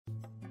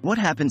What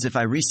happens if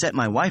I reset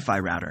my Wi-Fi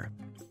router?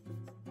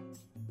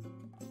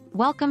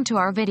 Welcome to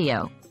our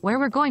video, where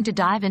we're going to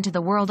dive into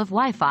the world of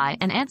Wi-Fi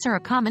and answer a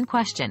common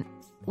question.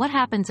 What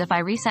happens if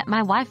I reset my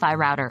Wi-Fi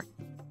router?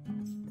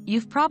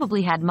 You've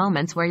probably had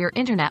moments where your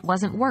internet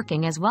wasn't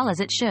working as well as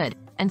it should,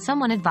 and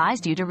someone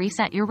advised you to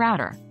reset your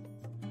router.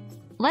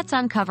 Let's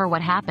uncover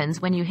what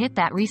happens when you hit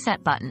that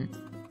reset button.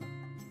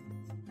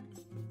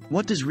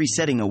 What does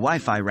resetting a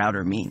Wi-Fi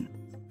router mean?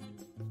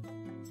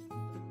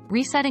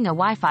 Resetting a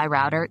Wi-Fi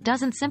router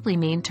doesn't simply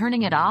mean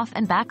turning it off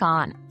and back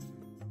on.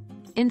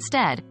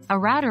 Instead, a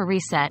router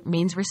reset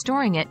means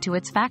restoring it to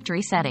its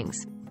factory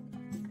settings.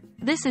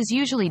 This is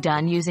usually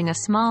done using a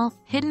small,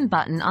 hidden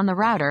button on the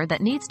router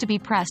that needs to be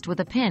pressed with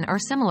a pin or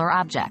similar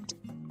object.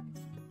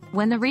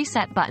 When the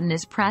reset button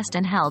is pressed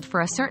and held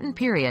for a certain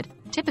period,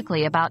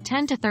 typically about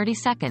 10 to 30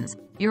 seconds,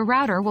 your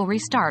router will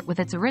restart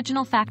with its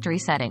original factory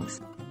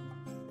settings.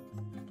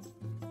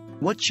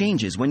 What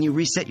changes when you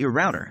reset your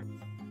router?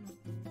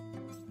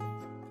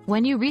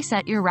 When you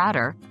reset your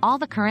router, all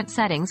the current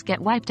settings get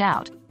wiped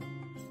out.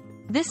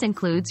 This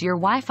includes your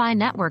Wi-Fi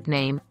network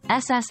name,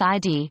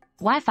 SSID,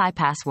 Wi-Fi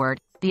password,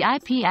 the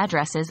IP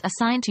addresses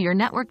assigned to your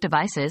network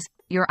devices,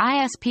 your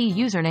ISP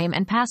username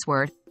and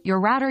password, your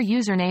router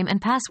username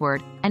and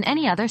password, and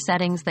any other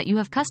settings that you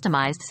have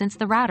customized since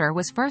the router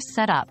was first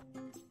set up.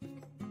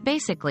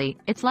 Basically,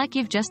 it's like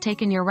you've just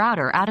taken your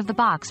router out of the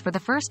box for the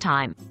first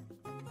time.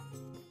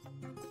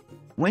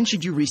 When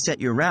should you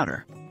reset your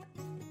router?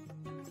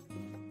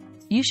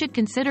 You should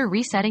consider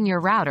resetting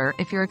your router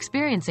if you're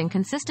experiencing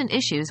consistent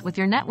issues with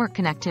your network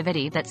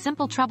connectivity that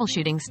simple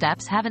troubleshooting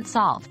steps haven't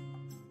solved.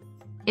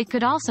 It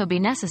could also be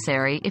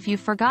necessary if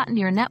you've forgotten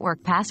your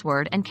network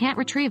password and can't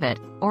retrieve it,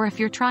 or if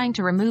you're trying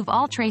to remove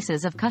all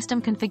traces of custom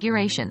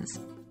configurations.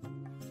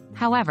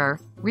 However,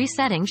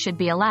 resetting should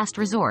be a last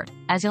resort,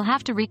 as you'll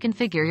have to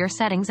reconfigure your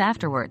settings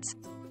afterwards.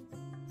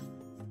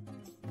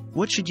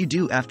 What should you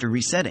do after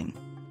resetting?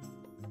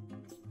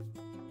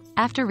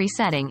 After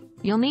resetting,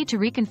 you'll need to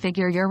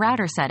reconfigure your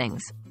router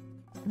settings.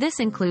 This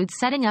includes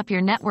setting up your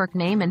network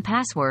name and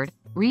password,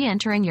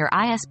 re-entering your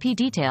ISP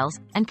details,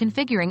 and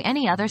configuring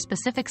any other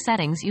specific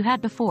settings you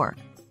had before.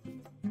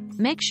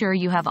 Make sure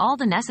you have all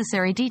the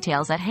necessary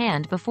details at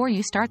hand before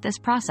you start this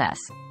process.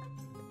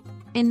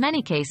 In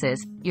many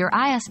cases, your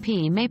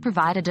ISP may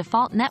provide a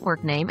default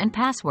network name and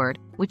password,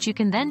 which you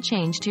can then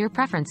change to your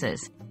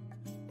preferences.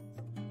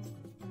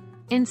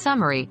 In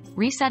summary,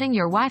 resetting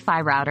your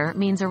Wi-Fi router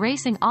means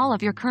erasing all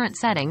of your current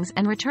settings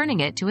and returning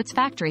it to its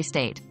factory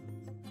state.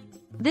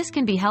 This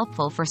can be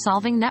helpful for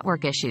solving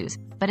network issues,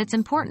 but it's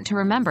important to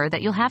remember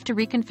that you'll have to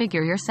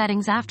reconfigure your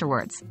settings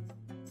afterwards.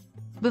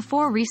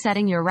 Before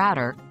resetting your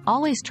router,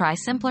 always try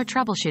simpler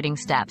troubleshooting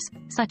steps,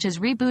 such as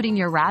rebooting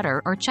your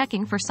router or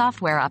checking for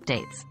software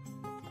updates.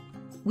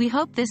 We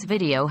hope this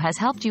video has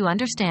helped you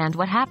understand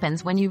what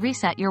happens when you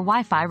reset your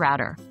Wi-Fi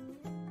router.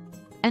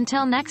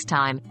 Until next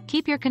time,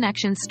 keep your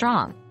connections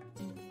strong.